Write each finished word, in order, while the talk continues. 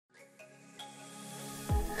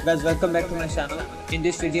Guys, welcome back to my channel. In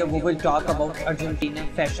this video, we will talk about Argentina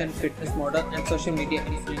fashion, fitness model and social media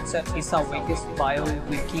influencer Issa bio,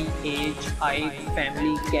 wiki, age, height,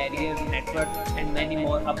 family, career, network and many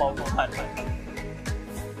more about her.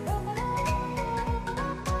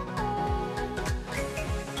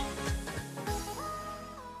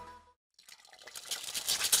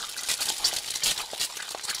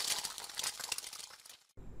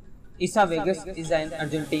 Issa is an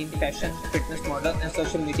Argentine fashion, fitness model and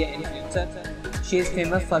social media influencer. She is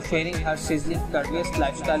famous for sharing her sizzling, curvy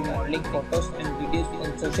lifestyle modeling photos and videos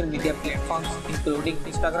on social media platforms including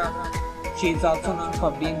Instagram. She is also known for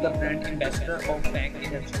being the brand ambassador of Bank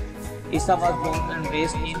Energy. Issa was born and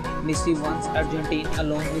raised in Misiones, Argentina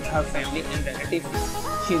along with her family and relatives.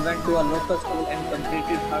 She went to a local school and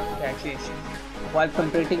completed her graduation. While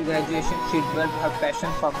completing graduation, she developed her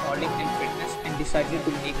passion for modeling and fitness and decided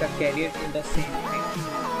to make a career in the same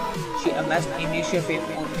field. She amassed initial fame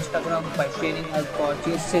on Instagram by sharing her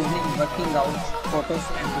gorgeous, sizzling working out photos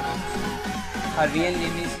and videos. Her real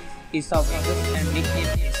name is Issa and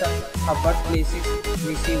nickname Issa. Her birthplace is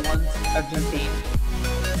Misiones, Argentina,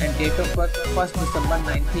 and date of birth 1st December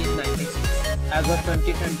 1996. As of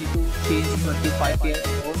 2022, she is 25 years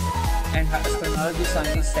old and her astrology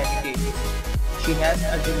sign is Sagittarius. She has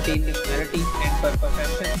Argentine nationality and by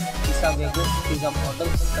profession, Issa is a model,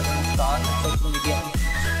 Instagram star and social media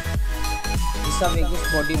influencer. Issa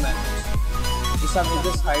body measures. Issa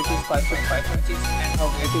height is 5 foot 5 inches and her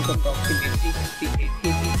weight is approximately 58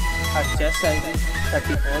 kg. Her chest size is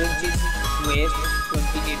 34 inches, waist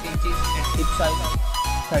 28 inches and hip size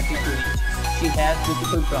 32 inches. She has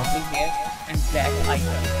beautiful browning hair and black eye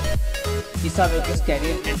color. Issa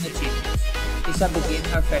career and achievements. Issa began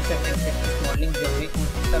her fashion and fitness modeling journey on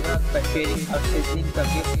Instagram by sharing her sizzling,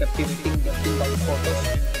 curvy, captivating working out photos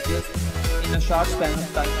and videos. In a short span of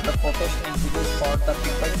time, the photos and videos caught the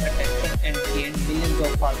people's attention and gained millions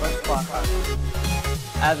of followers for her.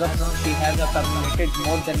 As of now, she has accumulated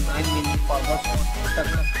more than 9 million followers on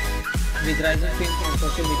Instagram. With rising fame on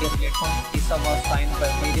social media platforms, Issa was signed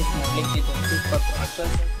by various modeling agencies for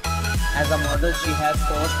commercials. As a model, she has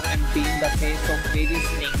posed and been the face of various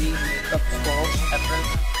mainly makeup, sports,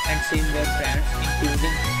 apparel and swimwear brands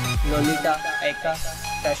including Lolita, Eka,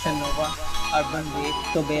 Fashion Nova, Urban Way,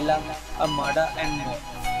 Tobela, Armada and more.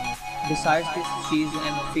 Besides this, she is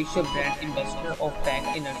an official brand ambassador of Bank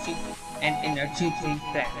Energy, an energy drink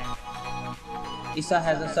brand. Issa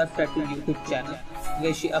has a self-titled YouTube channel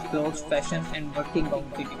where she uploads fashion and working out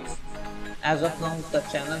videos. As of now, the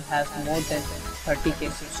channel has more than 30k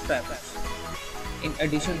subscribers. In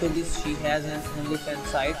addition to this, she has an OnlyFans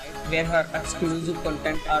site where her exclusive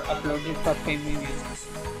content are uploaded for premium users.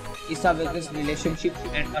 Issa relationship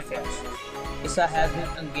and affairs. Issa has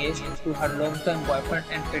been engaged to her long-term boyfriend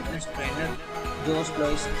and fitness trainer, Jose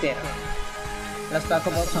Luis Terra. Let's talk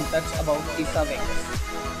about some facts about Issa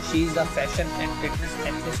She is a fashion and fitness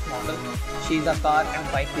actress model. She is a car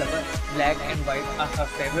and bike lover. Black and white are her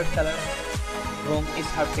favorite colors. Rome is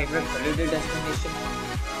her favorite holiday destination.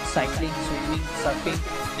 Cycling, swimming, surfing,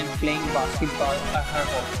 and playing basketball are her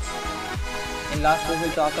hobbies. And last we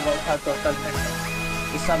will talk about her total network.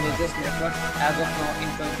 Issa net worth as of now in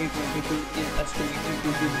 2022 is estimated to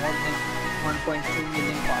be more than 1.2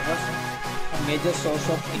 million followers. A major source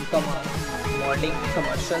of income are modeling,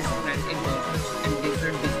 commercials, brand endorsements, and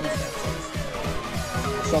different business ventures.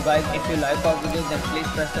 So guys, if you like our video, then please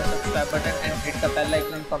press the subscribe button and hit the bell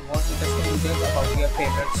icon for more interesting videos about your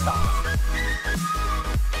favorite stars.